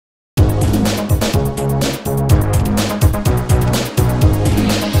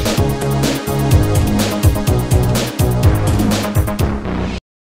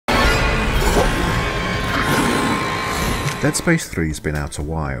Dead Space 3 has been out a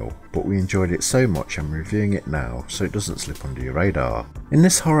while, but we enjoyed it so much I'm reviewing it now so it doesn't slip under your radar. In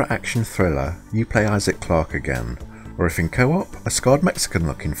this horror action thriller, you play Isaac Clarke again, or if in co-op, a scarred Mexican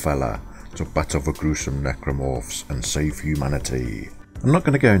looking fella, to battle the gruesome necromorphs and save humanity. I'm not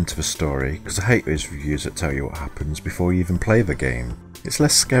going to go into the story because I hate those reviews that tell you what happens before you even play the game. It's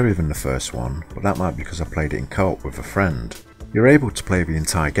less scary than the first one, but that might be because I played it in co-op with a friend. You're able to play the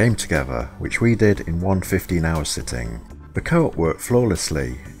entire game together, which we did in one 15-hour sitting. The co-op worked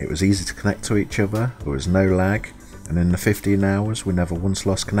flawlessly, it was easy to connect to each other, there was no lag, and in the 15 hours we never once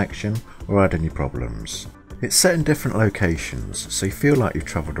lost connection or had any problems. It's set in different locations, so you feel like you've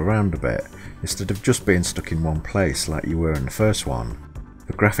travelled around a bit, instead of just being stuck in one place like you were in the first one.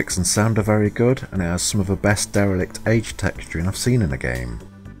 The graphics and sound are very good, and it has some of the best derelict age texturing I've seen in a game.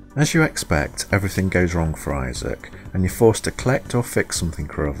 As you expect, everything goes wrong for Isaac, and you're forced to collect or fix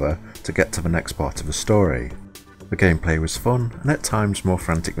something or other to get to the next part of the story. The gameplay was fun, and at times more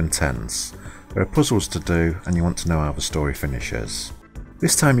frantic than tense. There are puzzles to do, and you want to know how the story finishes.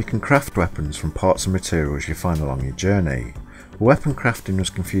 This time you can craft weapons from parts and materials you find along your journey. The weapon crafting was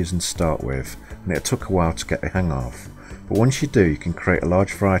confusing to start with, and it took a while to get the hang of, but once you do you can create a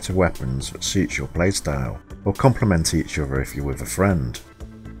large variety of weapons that suits your playstyle, or complement each other if you're with a friend.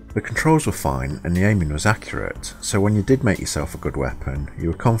 The controls were fine and the aiming was accurate, so when you did make yourself a good weapon, you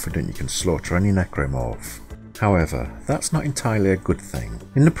were confident you can slaughter any necromorph. However, that's not entirely a good thing.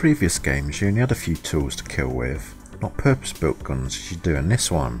 In the previous games you only had a few tools to kill with, not purpose-built guns as you do in this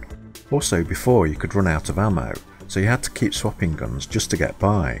one. Also before you could run out of ammo, so you had to keep swapping guns just to get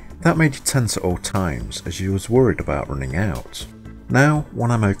by. That made you tense at all times as you was worried about running out. Now,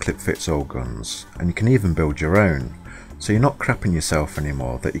 one ammo clip fits all guns, and you can even build your own, so you're not crapping yourself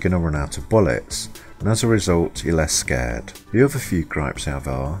anymore that you're going to run out of bullets, and as a result you're less scared. The other few gripes I have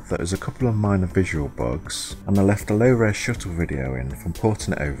are that there's a couple of minor visual bugs, and I left a low res shuttle video in from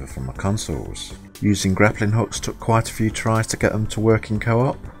porting it over from my consoles. Using grappling hooks took quite a few tries to get them to work in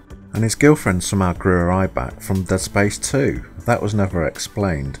co-op, and his girlfriend somehow grew her eye back from Dead Space 2, that was never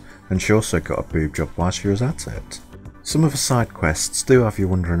explained, and she also got a boob job while she was at it. Some of the side quests do have you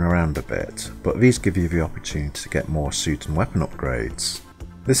wandering around a bit, but these give you the opportunity to get more suit and weapon upgrades.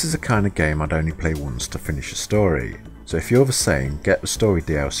 This is a kind of game I'd only play once to finish a story, so if you're the same, get the story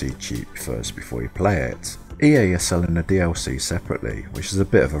DLC cheap first before you play it. EA are selling the DLC separately, which is a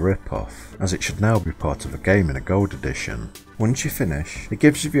bit of a rip-off, as it should now be part of the game in a gold edition. Once you finish, it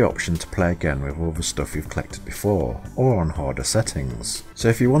gives you the option to play again with all the stuff you've collected before, or on harder settings. So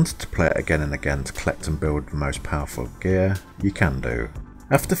if you wanted to play it again and again to collect and build the most powerful gear, you can do.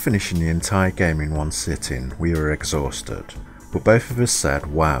 After finishing the entire game in one sitting, we were exhausted, but both of us said,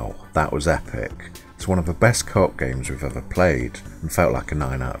 wow, that was epic. It's one of the best co-op games we've ever played, and felt like a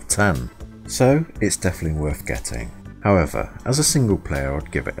 9 out of 10. So, it's definitely worth getting. However, as a single player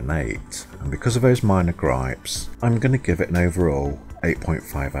I'd give it an 8, and because of those minor gripes, I'm going to give it an overall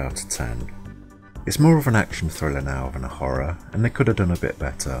 8.5 out of 10. It's more of an action thriller now than a horror, and they could have done a bit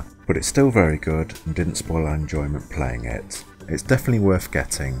better, but it's still very good and didn't spoil our enjoyment playing it. It's definitely worth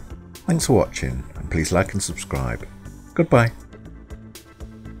getting. Thanks for watching, and please like and subscribe. Goodbye.